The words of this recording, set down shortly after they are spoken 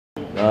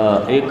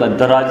एक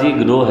अंतर्राज्यीय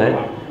गिरोह है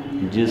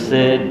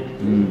जिससे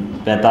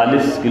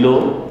 45 किलो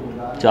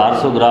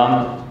 400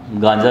 ग्राम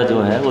गांजा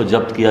जो है वो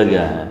जब्त किया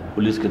गया है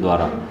पुलिस के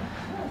द्वारा।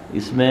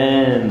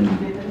 इसमें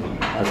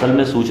असल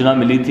में सूचना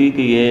मिली थी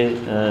कि ये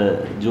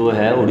जो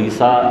है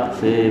उड़ीसा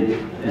से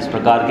इस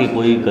प्रकार की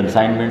कोई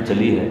कंसाइनमेंट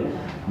चली है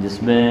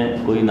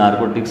जिसमें कोई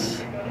नारकोटिक्स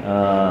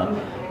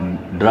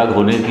ड्रग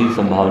होने की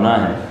संभावना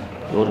है,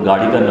 और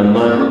गाड़ी का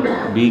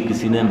नंबर भी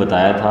किसी ने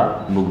बताया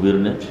था, मुखबिर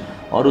ने,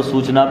 और उस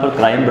सूचना पर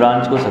क्राइम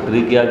ब्रांच को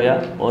सक्रिय किया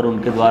गया और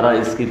उनके द्वारा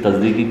इसकी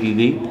तस्दीकी की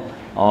गई।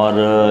 और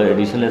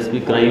एडिशनल एसपी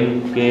क्राइम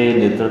के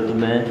नेतृत्व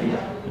में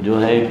जो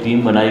है एक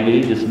टीम बनाई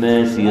गई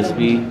जिसमें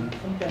सीएसपी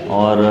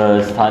और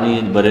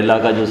स्थानीय बरेला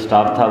का जो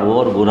स्टाफ था वो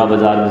और गोरा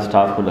बाज़ार के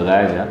स्टाफ को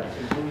लगाया गया,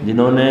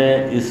 जिन्होंने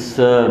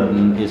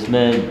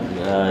इसमें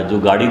जो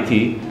गाड़ी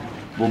थी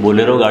वो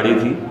बोलेरो गाड़ी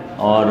थी,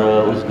 और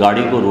उस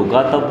गाड़ी को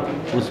रोका।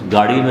 तब उस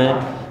गाड़ी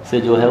में से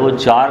जो है वो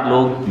 4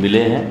 लोग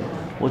मिले हैं।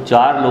 वो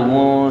 4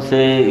 लोगों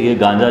से ये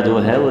गांजा जो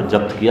है वो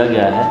जब्त किया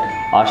गया है।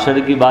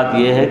 आश्चर्य की बात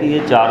यह है कि ये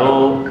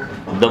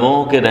चारों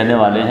दमोह के रहने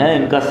वाले हैं।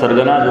 इनका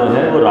सरगना जो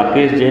है वो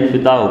राकेश जैन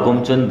पिता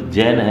हुकुमचंद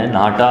जैन है,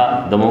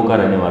 नाहटा दमोह का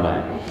रहने वाला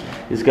है।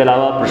 इसके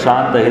अलावा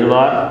प्रशांत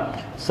अहिरवार,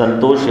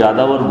 संतोष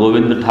यादव और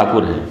गोविंद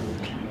ठाकुर हैं।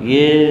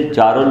 ये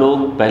चारों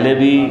लोग पहले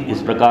भी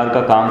इस प्रकार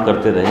का काम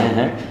करते रहे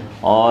हैं,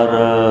 और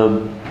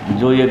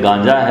जो ये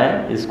गांजा है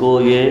इसको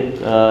ये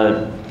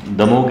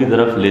दमोह की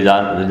तरफ ले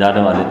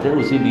जाने वाले थे।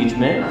 उसी बीच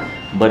में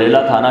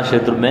बरेला थाना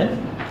क्षेत्र में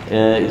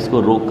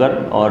इसको रोककर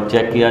और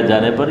चेक किया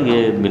जाने पर ये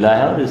मिला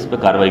है और इस पर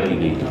कार्रवाई की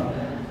गई है।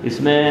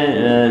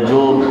 इसमें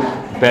जो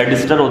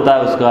पेडिस्टर होता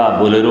है उसका,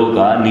 बोलेरो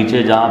का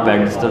नीचे जहाँ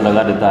पेडिस्टर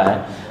लगा रहता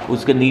है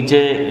उसके नीचे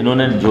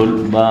इन्होंने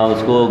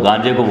उसको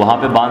गांजे को वहाँ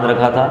पे बांध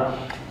रखा था।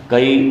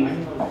 कई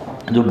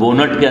जो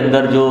बोनट के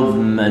अंदर जो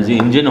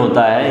इंजन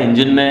होता है,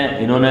 इंजन में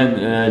इन्होंने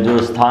जो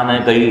स्थान है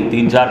कई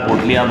 3-4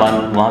 पोटलियाँ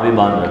वहाँ भी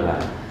बांध रखा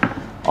है।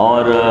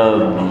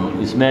 और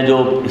इसमें जो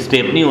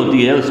स्टेपनी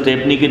होती है उस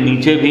स्टेपनी के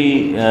नीचे भी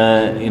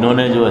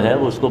इन्होंने जो है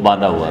उसको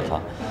बांधा हुआ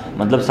था।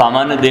 मतलब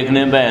सामान्य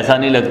देखने में ऐसा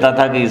नहीं लगता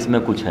था कि इसमें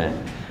कुछ है,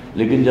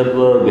 लेकिन जब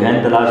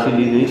गहन तलाशी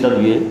ली गई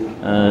तब ये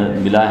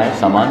मिला है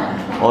सामान।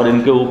 और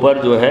इनके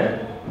ऊपर जो है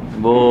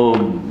वो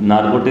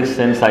नारकोटिक्स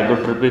एंड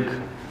साइकोट्रोपिक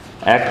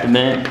एक्ट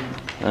में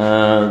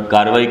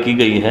कार्रवाई की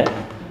गई है,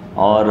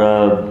 और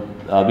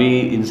अभी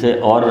इनसे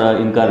और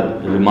इनका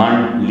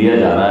रिमांड लिया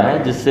जा रहा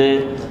है, जिससे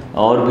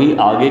और भी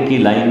आगे की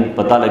लाइन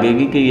पता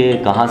लगेगी कि ये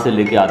कहाँ से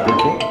लेके आते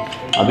थे।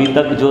 अभी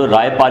तक जो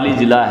रायपाली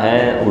ज़िला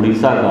है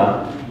उड़ीसा का,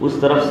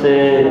 उस तरफ से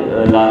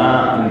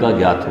लाना इनका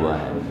ज्ञात हुआ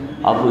है।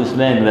 अब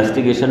इसमें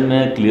इन्वेस्टिगेशन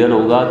में क्लियर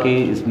होगा कि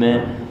इसमें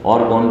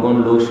और कौन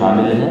कौन लोग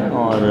शामिल हैं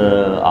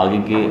और आगे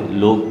के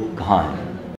लोग कहाँ हैं।